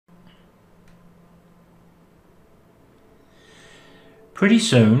Pretty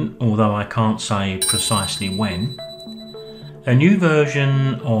soon, although I can't say precisely when, a new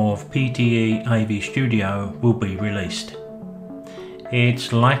version of PTE AV Studio will be released.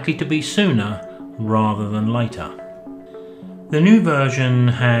 It's likely to be sooner rather than later. The new version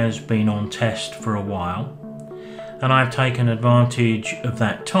has been on test for a while, and I've taken advantage of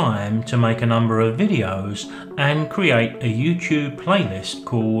that time to make a number of videos and create a YouTube playlist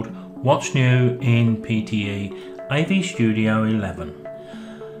called What's New in PTE AV Studio 11.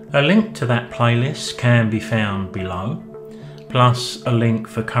 A link to that playlist can be found below, plus a link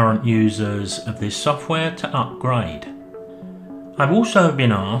for current users of this software to upgrade. I've also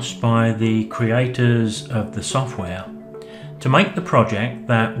been asked by the creators of the software to make the project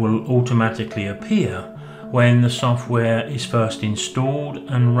that will automatically appear when the software is first installed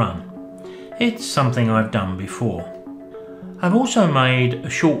and run. It's something I've done before. I've also made a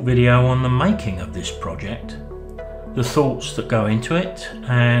short video on the making of this project, the thoughts that go into it,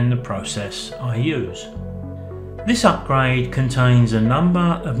 and the process I use. This upgrade contains a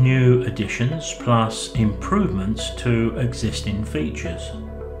number of new additions plus improvements to existing features.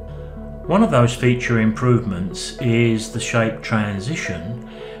 One of those feature improvements is the shape transition,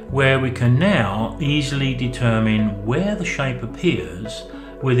 where we can now easily determine where the shape appears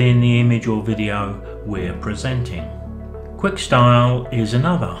within the image or video we're presenting. Quick Style is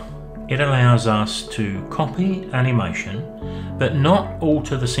another. It allows us to copy animation but not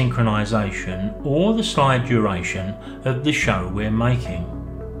alter the synchronization or the slide duration of the show we're making.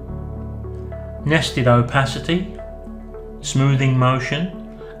 Nested opacity, smoothing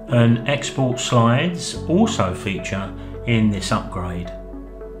motion and export slides also feature in this upgrade.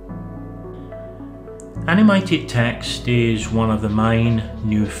 Animated text is one of the main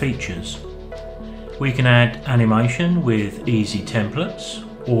new features. We can add animation with easy templates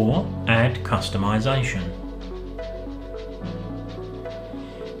or add customization.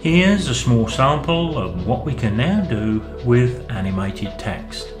 Here's a small sample of what we can now do with animated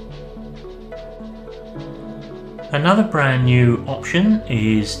text. Another brand new option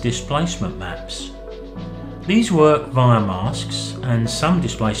is displacement maps. These work via masks, and some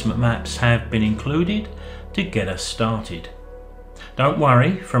displacement maps have been included to get us started. Don't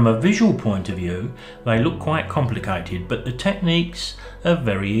worry, from a visual point of view they look quite complicated, but the techniques are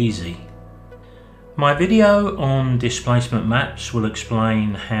very easy. My video on displacement maps will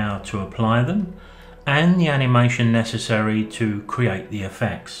explain how to apply them and the animation necessary to create the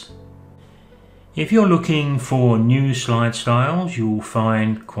effects. If you're looking for new slide styles, you'll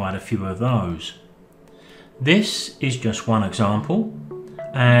find quite a few of those. This is just one example.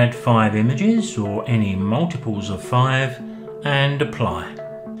 Add 5 images or any multiples of 5 and apply.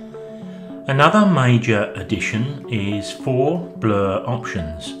 Another major addition is 4 blur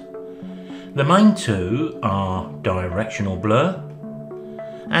options. The main two are directional blur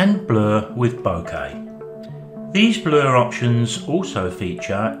and blur with bokeh. These blur options also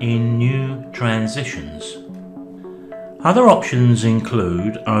feature in new transitions. Other options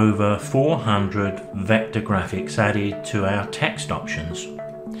include over 400 vector graphics added to our text options.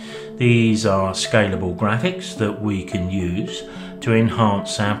 These are scalable graphics that we can use to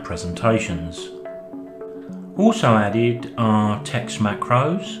enhance our presentations. Also added are text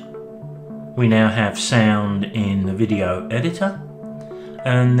macros. We now have sound in the video editor,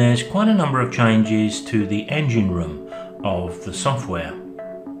 and there's quite a number of changes to the engine room of the software.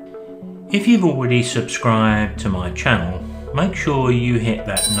 If you've already subscribed to my channel, make sure you hit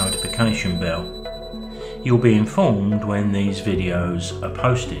that notification bell. You'll be informed when these videos are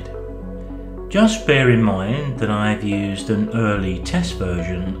posted. Just bear in mind that I've used an early test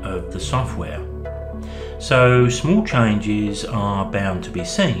version of the software, so small changes are bound to be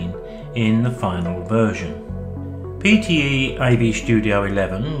seen in the final version. PTE AV Studio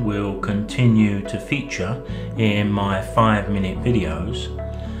 11 will continue to feature in my 5-minute videos,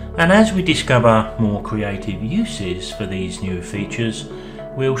 and as we discover more creative uses for these new features,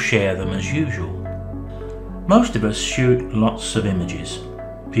 we'll share them as usual. Most of us shoot lots of images.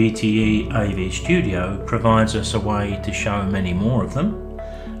 PTE AV Studio provides us a way to show many more of them,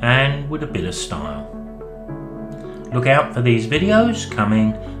 and with a bit of style. Look out for these videos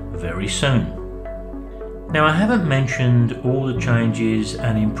coming very soon. Now, I haven't mentioned all the changes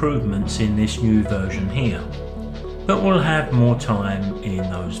and improvements in this new version here, but we'll have more time in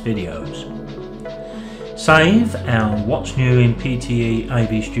those videos. Save our What's New in PTE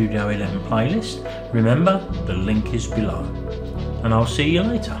AV Studio 11 playlist. Remember, the link is below. And I'll see you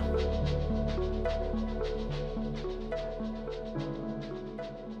later.